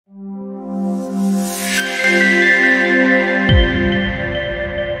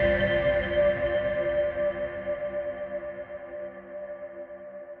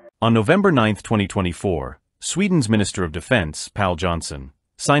On November 9, 2024, Sweden's Minister of Defense, Pål Jonson,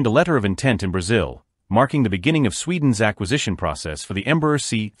 signed a letter of intent in Brazil, marking the beginning of Sweden's acquisition process for the Embraer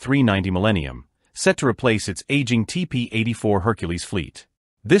C-390 Millennium, set to replace its aging TP-84 Hercules fleet.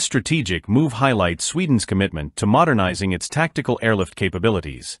 This strategic move highlights Sweden's commitment to modernizing its tactical airlift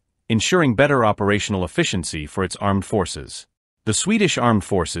capabilities, ensuring better operational efficiency for its armed forces. The Swedish armed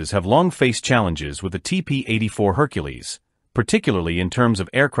forces have long faced challenges with the TP-84 Hercules, particularly in terms of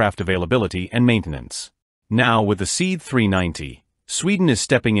aircraft availability and maintenance. Now, with the C-390, Sweden is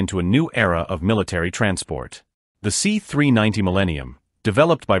stepping into a new era of military transport. The C-390 Millennium,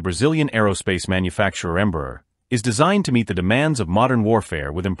 developed by Brazilian aerospace manufacturer Embraer, is designed to meet the demands of modern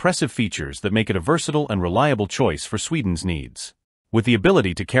warfare with impressive features that make it a versatile and reliable choice for Sweden's needs. With the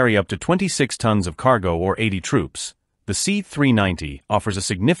ability to carry up to 26 tons of cargo or 80 troops, the C-390 offers a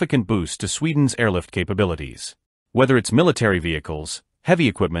significant boost to Sweden's airlift capabilities. Whether it's military vehicles, heavy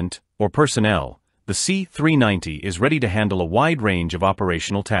equipment, or personnel, the C-390 is ready to handle a wide range of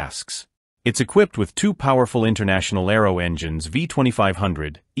operational tasks. It's equipped with two powerful International Aero engines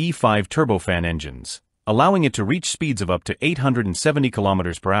V2500 E5 turbofan engines, allowing it to reach speeds of up to 870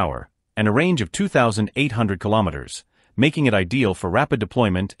 km per hour and a range of 2,800 km, making it ideal for rapid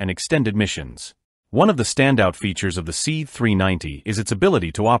deployment and extended missions. One of the standout features of the C-390 is its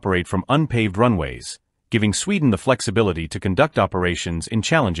ability to operate from unpaved runways, giving Sweden the flexibility to conduct operations in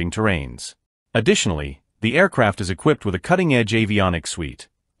challenging terrains. Additionally, the aircraft is equipped with a cutting-edge avionics suite,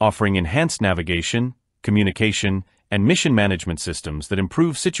 offering enhanced navigation, communication, and mission management systems that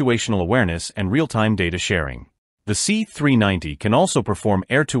improve situational awareness and real-time data sharing. The C-390 can also perform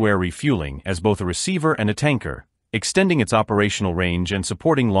air-to-air refueling as both a receiver and a tanker, extending its operational range and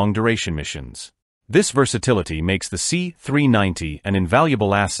supporting long-duration missions. This versatility makes the C-390 an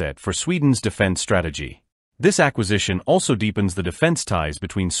invaluable asset for Sweden's defense strategy. This acquisition also deepens the defense ties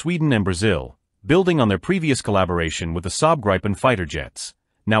between Sweden and Brazil, building on their previous collaboration with the Saab Gripen fighter jets,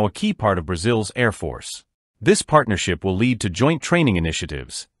 now a key part of Brazil's air force. This partnership will lead to joint training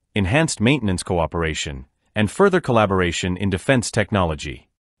initiatives, enhanced maintenance cooperation, and further collaboration in defense technology.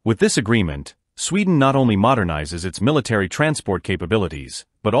 With this agreement, Sweden not only modernizes its military transport capabilities,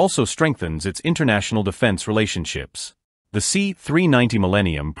 but also strengthens its international defense relationships. The C-390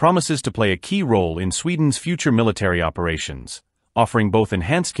 Millennium promises to play a key role in Sweden's future military operations, offering both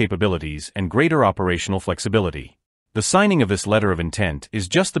enhanced capabilities and greater operational flexibility. The signing of this letter of intent is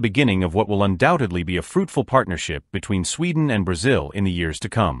just the beginning of what will undoubtedly be a fruitful partnership between Sweden and Brazil in the years to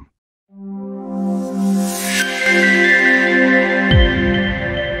come.